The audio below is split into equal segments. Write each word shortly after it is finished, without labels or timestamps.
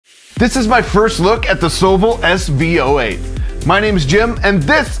This is my first look at the Sovol SV08. My name's Jim, and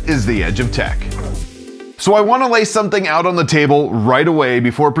this is The Edge of Tech. So I want to lay something out on the table right away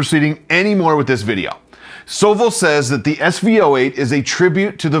before proceeding any more with this video. Sovol says that the SV08 is a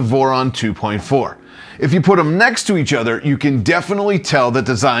tribute to the Voron 2.4. If you put them next to each other, you can definitely tell that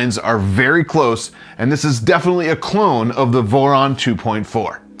designs are very close, and this is definitely a clone of the Voron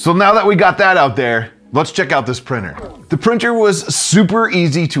 2.4. So now that we got that out there, let's check out this printer. The printer was super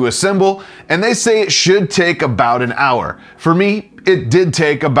easy to assemble, and they say it should take about an hour. For me, it did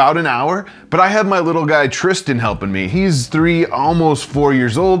take about an hour, but I had my little guy Tristan helping me. He's 3, almost 4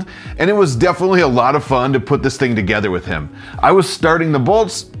 years old, and it was definitely a lot of fun to put this thing together with him. I was starting the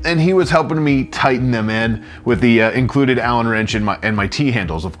bolts, and he was helping me tighten them in with the included Allen wrench and my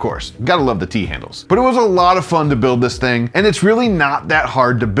T-handles, of course. Gotta love the T-handles. But it was a lot of fun to build this thing, and it's really not that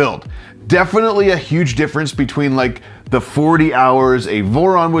hard to build. Definitely a huge difference between like the 40 hours a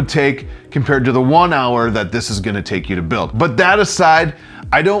Voron would take compared to the 1 hour that this is gonna take you to build. But that aside,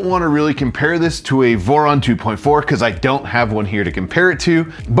 I don't wanna really compare this to a Voron 2.4 because I don't have one here to compare it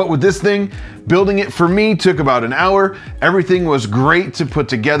to. But with this thing, building it for me took about an hour. Everything was great to put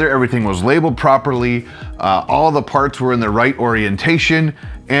together. Everything was labeled properly. All the parts were in the right orientation.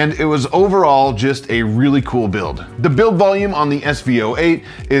 And it was overall just a really cool build. The build volume on the SV08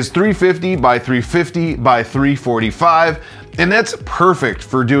 is 350 by 350 by 345, and that's perfect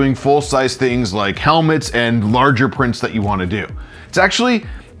for doing full-size things like helmets and larger prints that you want to do. It's actually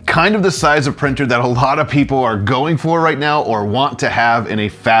kind of the size of printer that a lot of people are going for right now or want to have in a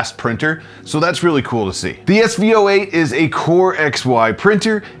fast printer, so that's really cool to see. The SV08 is a Core XY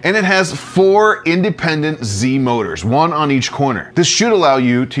printer, and it has 4 independent Z motors, 1 on each corner. This should allow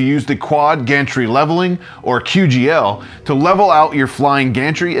you to use the quad gantry leveling, or QGL, to level out your flying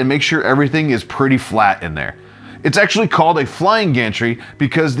gantry and make sure everything is pretty flat in there. It's actually called a flying gantry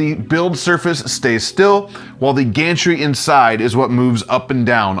because the build surface stays still, while the gantry inside is what moves up and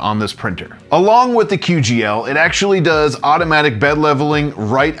down on this printer. Along with the QGL, it actually does automatic bed leveling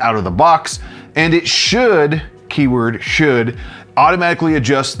right out of the box, and it should, keyword should, automatically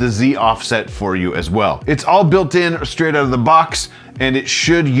adjust the Z offset for you as well. It's all built in straight out of the box, and it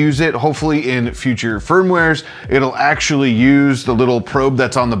should use it hopefully in future firmwares. It'll actually use the little probe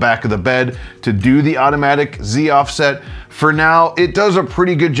that's on the back of the bed to do the automatic Z offset. For now, it does a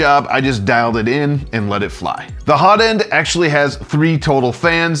pretty good job. I just dialed it in and let it fly. The hot end actually has 3 total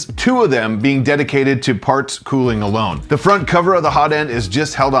fans, 2 of them being dedicated to parts cooling alone. The front cover of the hot end is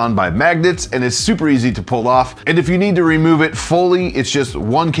just held on by magnets and is super easy to pull off. And if you need to remove it fully, it's just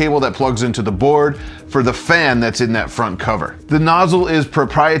 1 cable that plugs into the board for the fan that's in that front cover. The nozzle is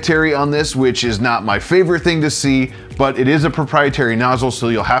proprietary on this, which is not my favorite thing to see, but it is a proprietary nozzle, so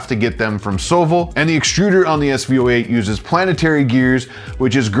you'll have to get them from Sovol. And the extruder on the SV08 uses planetary gears,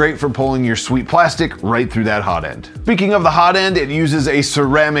 which is great for pulling your sweet plastic right through that hot end. Speaking of the hot end, it uses a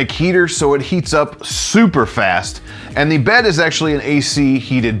ceramic heater, so it heats up super fast. And the bed is actually an AC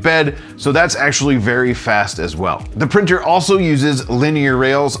heated bed, so that's actually very fast as well. The printer also uses linear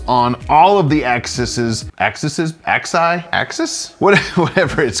rails on all of the axes,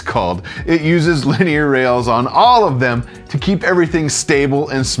 whatever it's called. It uses linear rails on all of them to keep everything stable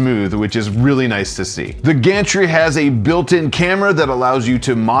and smooth, which is really nice to see. The gantry has a built-in camera that allows you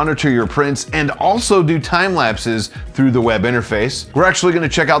to monitor your prints and also do time lapses through the web interface. We're actually going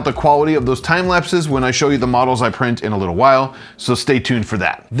to check out the quality of those time lapses when I show you the models I print in a little while, so stay tuned for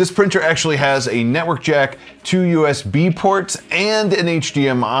that. This printer actually has a network jack, 2 USB ports, and an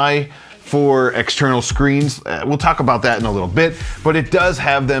HDMI for external screens. We'll talk about that in a little bit, but it does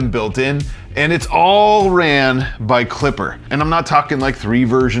have them built in, and it's all ran by Klipper. And I'm not talking like 3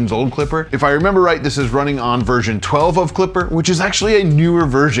 versions old Klipper. If I remember right, this is running on version 12 of Klipper, which is actually a newer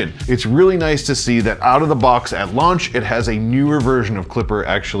version. It's really nice to see that out of the box at launch, it has a newer version of Klipper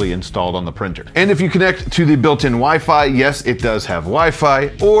actually installed on the printer. And if you connect to the built-in Wi-Fi, yes, it does have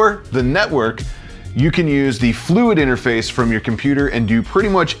Wi-Fi, or the network, you can use the fluid interface from your computer and do pretty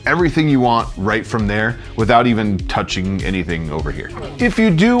much everything you want right from there without even touching anything over here. If you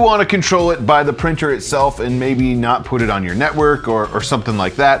do want to control it by the printer itself and maybe not put it on your network or something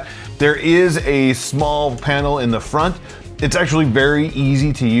like that, there is a small panel in the front. It's actually very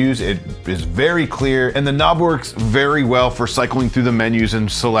easy to use. It is very clear, and the knob works very well for cycling through the menus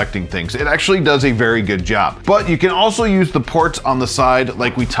and selecting things. It actually does a very good job. But you can also use the ports on the side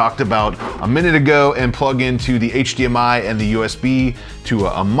like we talked about a minute ago and plug into the HDMI and the USB to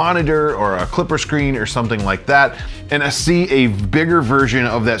a monitor or a Klipper screen or something like that. And I see a bigger version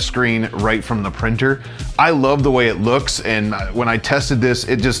of that screen right from the printer. I love the way it looks, and when I tested this,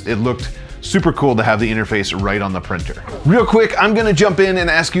 it looked super cool to have the interface right on the printer. Real quick, I'm gonna jump in and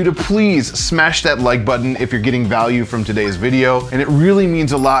ask you to please smash that like button if you're getting value from today's video, and it really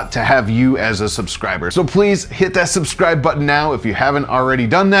means a lot to have you as a subscriber. So please hit that subscribe button now if you haven't already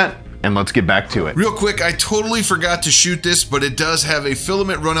done that, and let's get back to it. Real quick, I totally forgot to shoot this, but it does have a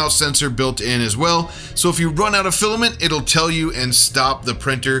filament runout sensor built in as well. So if you run out of filament, it'll tell you and stop the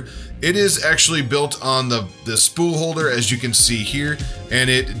printer. It is actually built on the spool holder, as you can see here,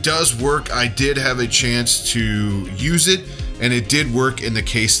 and it does work. I did have a chance to use it, and it did work in the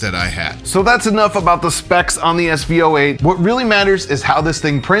case that I had. So that's enough about the specs on the SV08. What really matters is how this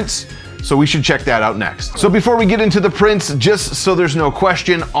thing prints, so we should check that out next. So before we get into the prints, just so there's no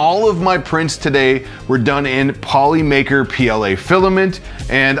question, all of my prints today were done in Polymaker PLA filament,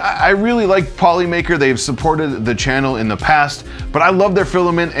 and I really like Polymaker. They've supported the channel in the past, but I love their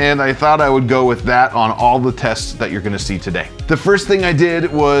filament, and I thought I would go with that on all the tests that you're gonna see today. The first thing I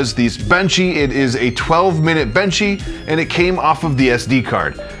did was these Benchy. It is a 12-minute Benchy, and it came off of the SD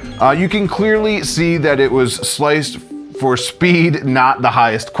card. You can clearly see that it was sliced for speed, not the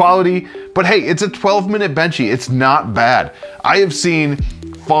highest quality, but hey, it's a 12-minute Benchy. It's not bad. I have seen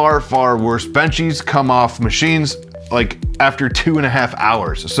far, far worse Benchies come off machines like after 2.5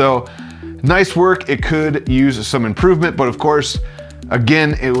 hours. So nice work. It could use some improvement, but of course,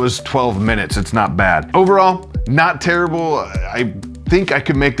 again, it was 12 minutes. It's not bad. Overall, not terrible. I think I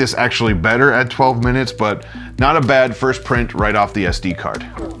could make this actually better at 12 minutes, but not a bad first print right off the SD card.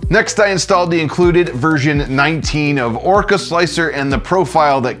 Next, I installed the included version 19 of Orca Slicer and the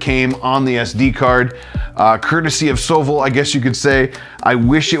profile that came on the SD card, courtesy of Sovol, I guess you could say. I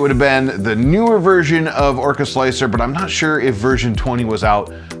wish it would have been the newer version of Orca Slicer, but I'm not sure if version 20 was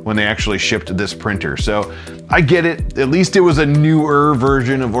out when they actually shipped this printer. So I get it. At least it was a newer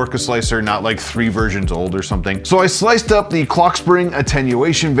version of Orca Slicer, not like 3 versions old or something. So I sliced up the clock spring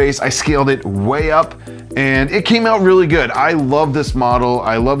attenuation base. I scaled it way up, and it came out really good. I love this model.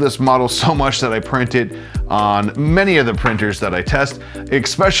 I love this model so much that I print it on many of the printers that I test,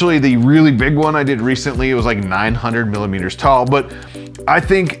 especially the really big one I did recently. It was like 900 millimeters tall, but I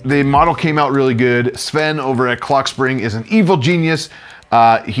think the model came out really good. Sven over at Clock Spring is an evil genius.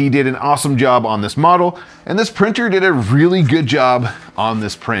 He did an awesome job on this model, and this printer did a really good job on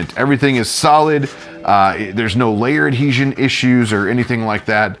this print. Everything is solid. There's no layer adhesion issues or anything like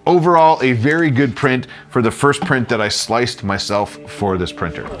that. Overall, a very good print for the first print that I sliced myself for this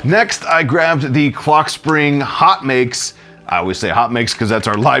printer. Next, I grabbed the Clock Spring Hotmakes. I always say Hotmakes because that's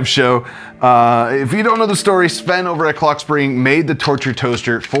our live show. If you don't know the story, Sven over at Clock Spring made the torture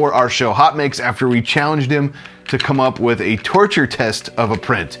toaster for our show Hotmakes after we challenged him to come up with a torture test of a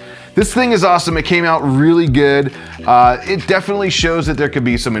print. This thing is awesome. It came out really good. It definitely shows that there could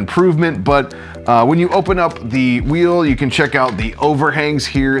be some improvement, but when you open up the wheel, you can check out the overhangs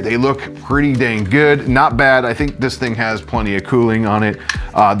here. They look pretty dang good. Not bad. I think this thing has plenty of cooling on it.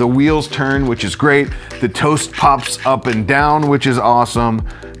 The wheels turn, which is great. The toast pops up and down, which is awesome.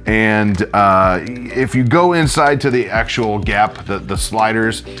 And if you go inside to the actual gap, the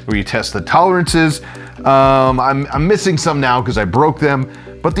sliders where you test the tolerances, I'm missing some now because I broke them,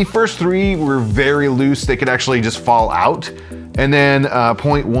 but the first 3 were very loose. They could actually just fall out. And then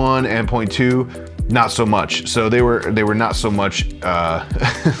 0.1 and 0.2, not so much. So they were not so much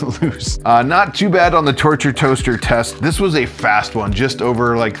loose. Not too bad on the torture toaster test. This was a fast one, just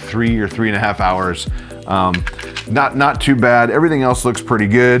over like 3 or 3.5 hours. Not too bad. Everything else looks pretty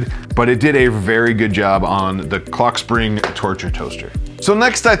good, but it did a very good job on the Clock Spring torture toaster. So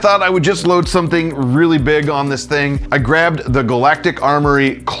next, I thought I would just load something really big on this thing. I grabbed the Galactic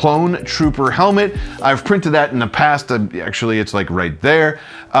Armory Clone Trooper helmet. I've printed that in the past. Actually, it's like right there.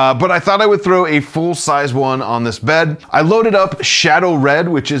 But I thought I would throw a full-size one on this bed. I loaded up Shadow Red,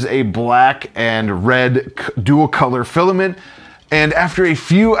 which is a black and red dual color filament. And after a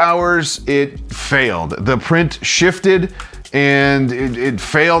few hours, it failed. The print shifted and it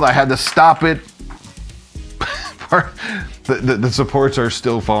failed. I had to stop it. The supports are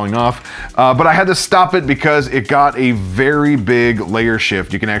still falling off, but I had to stop it because it got a very big layer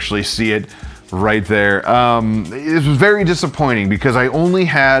shift. You can actually see it right there. It was very disappointing because I only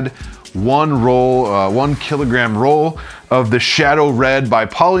had one roll, 1 kilogram roll of the Shadow Red by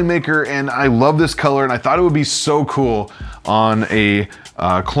Polymaker, and I love this color, and I thought it would be so cool on a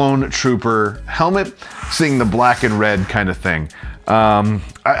Clone Trooper helmet, seeing the black and red kind of thing.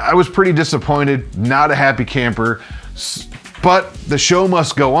 I was pretty disappointed, not a happy camper, but the show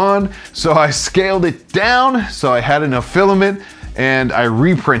must go on, so I scaled it down so I had enough filament, and I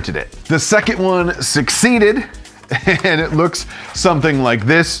reprinted it. The second one succeeded, and it looks something like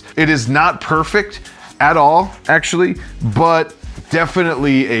this. It is not perfect at all, actually, but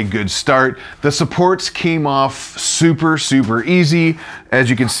definitely a good start. The supports came off super easy, as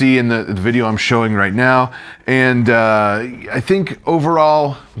you can see in the video I'm showing right now. And I think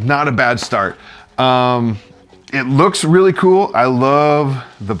overall, not a bad start. It looks really cool. I love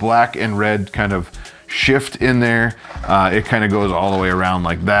the black and red kind of shift in there. It kind of goes all the way around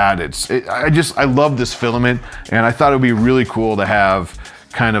like that. I love this filament, and I thought it would be really cool to have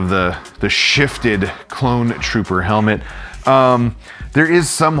kind of the shifted Clone Trooper helmet. There is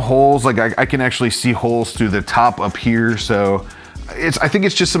some holes, like I can actually see holes through the top up here, so I think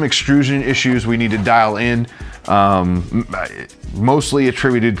it's just some extrusion issues we need to dial in. Mostly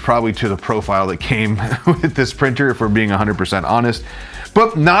attributed probably to the profile that came with this printer, if we're being 100% honest.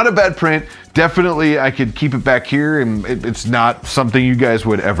 But not a bad print. Definitely I could keep it back here, and it's not something you guys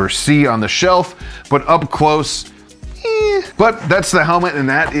would ever see on the shelf, but up close, But that's the helmet, and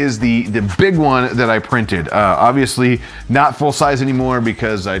that is the big one that I printed. Obviously not full size anymore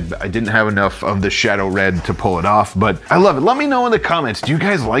because I didn't have enough of the shadow red to pull it off, but I love it. Let me know in the comments, do you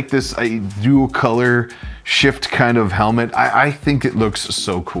guys like this dual color shift kind of helmet? I think it looks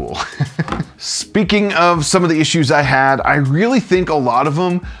so cool. Speaking of some of the issues I had, I really think a lot of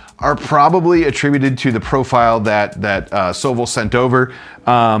them are probably attributed to the profile that Sovol sent over.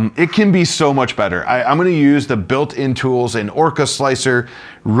 It can be so much better. I'm gonna use the built-in tools in Orca Slicer,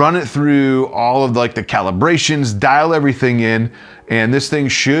 run it through all of like the calibrations, dial everything in, and this thing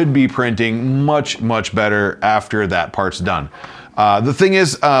should be printing much better after that part's done. The thing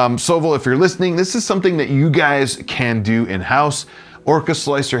is, Sovol, if you're listening, this is something that you guys can do in-house. Orca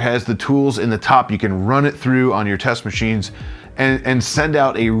Slicer has the tools in the top. You can run it through on your test machines and send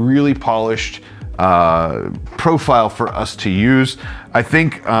out a really polished profile for us to use. I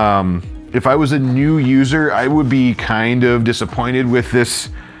think if I was a new user, I would be kind of disappointed with this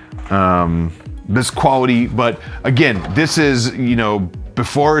this quality. But again, this is, you know,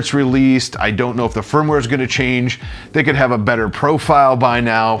 before it's released. I don't know if the firmware is going to change. They could have a better profile by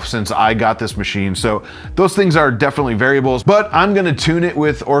now since I got this machine. So those things are definitely variables, but I'm going to tune it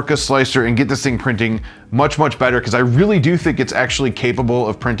with Orca Slicer and get this thing printing much better, because I really do think it's actually capable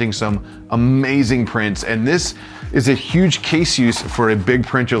of printing some amazing prints. And this is a huge case use for a big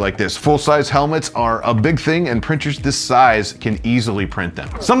printer like this. Full-size helmets are a big thing, and printers this size can easily print them.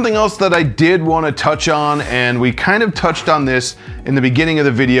 Something else that I did want to touch on, and we kind of touched on this in the beginning of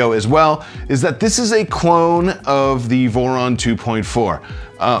the video as well, is that this is a clone of the Voron 2.4.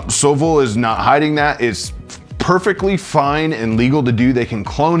 Sovol is not hiding that. It's perfectly fine and legal to do. They can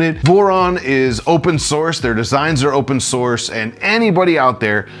clone it. Voron is open source. Their designs are open source, and anybody out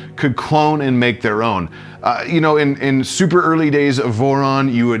there could clone and make their own. You know, in super early days of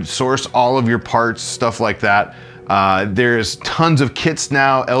Voron, you would source all of your parts, stuff like that. There's tons of kits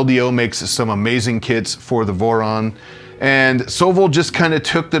now. LDO makes some amazing kits for the Voron, and Sovol just kind of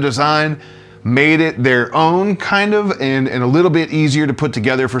took the design, made it their own kind of, and a little bit easier to put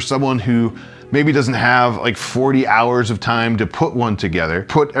together for someone who maybe doesn't have like 40 hours of time to put one together.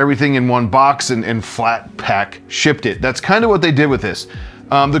 Put everything in one box and flat pack shipped it. That's kind of what they did with this.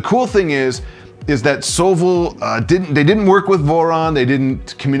 The cool thing is that Sovol didn't work with Voron. They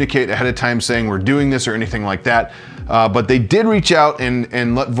didn't communicate ahead of time saying we're doing this or anything like that. But they did reach out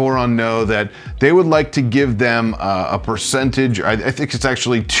and let Voron know that they would like to give them a percentage. I think it's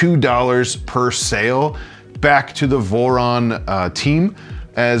actually $2 per sale back to the Voron team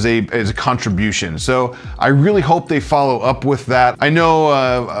as a contribution. So I really hope they follow up with that. I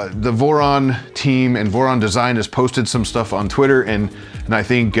know the Voron team and Voron Design has posted some stuff on Twitter, and I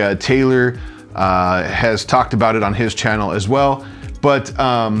think Taylor has talked about it on his channel as well. But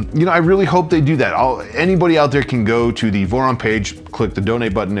you know, I really hope they do that. Anybody out there can go to the Voron page, click the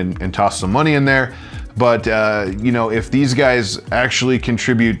donate button, and toss some money in there. But you know, if these guys actually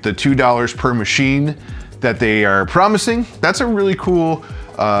contribute the $2 per machine that they are promising, that's a really cool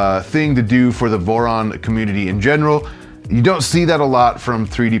thing to do for the Voron community in general. You don't see that a lot from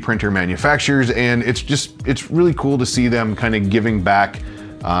 3D printer manufacturers, and it's really cool to see them kind of giving back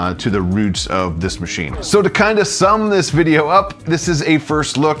to the roots of this machine. So to kind of sum this video up, this is a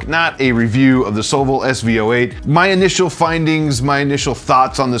first look, not a review of the Sovol SV08. My initial findings, my initial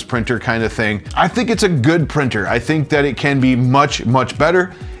thoughts on this printer kind of thing. I think it's a good printer. I think that it can be much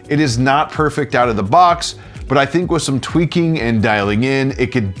better. It is not perfect out of the box, but I think with some tweaking and dialing in,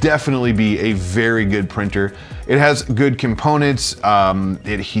 it could definitely be a very good printer. It has good components,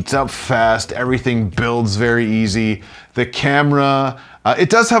 it heats up fast, everything builds very easy. The camera, it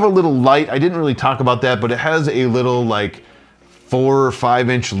does have a little light. I didn't really talk about that, but it has a little like 4 or 5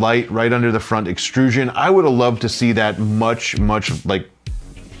 inch light right under the front extrusion. I would have loved to see that much like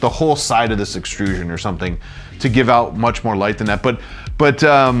the whole side of this extrusion or something to give out much more light than that. But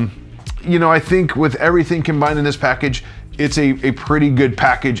you know, I think with everything combined in this package, it's a pretty good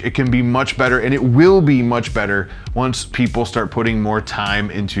package. It can be much better, and it will be much better once people start putting more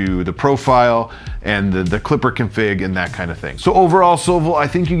time into the profile and the clipper config and that kind of thing. So overall, Sovol, I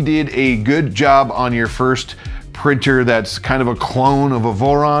think you did a good job on your first printer that's kind of a clone of a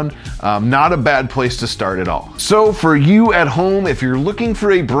Voron. Not a bad place to start at all. So for you at home, if you're looking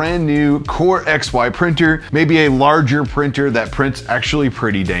for a brand new Core XY printer, maybe a larger printer that prints actually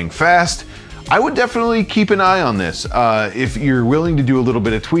pretty dang fast, I would definitely keep an eye on this. If you're willing to do a little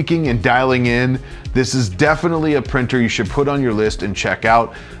bit of tweaking and dialing in, this is definitely a printer you should put on your list and check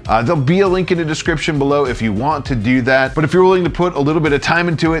out. There'll be a link in the description below if you want to do that. But if you're willing to put a little bit of time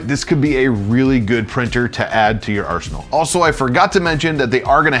into it, this could be a really good printer to add to your arsenal. Also, I forgot to mention that they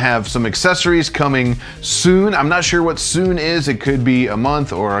are gonna have some accessories coming soon. I'm not sure what soon is. It could be a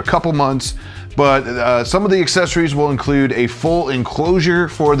month or a couple months. But some of the accessories will include a full enclosure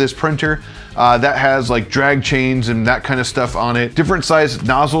for this printer that has like drag chains and that kind of stuff on it. Different size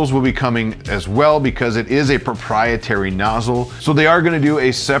nozzles will be coming as well because it is a proprietary nozzle. So they are going to do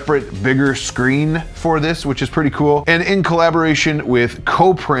a separate bigger screen for this, which is pretty cool. And in collaboration with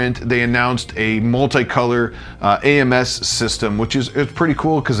CoPrint, they announced a multicolor AMS system, which is pretty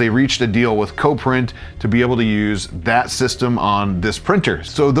cool because they reached a deal with CoPrint to be able to use that system on this printer.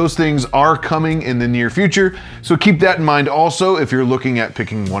 So those things are coming in the near future. So keep that in mind also if you're looking at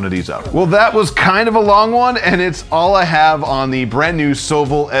picking one of these up. Well, that was kind of a long one, and it's all I have on the brand new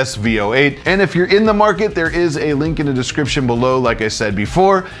Sovol SV08. And if you're in the market, there is a link in the description below, like I said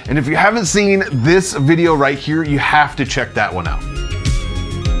before. And if you haven't seen this video right here, you have to check that one out.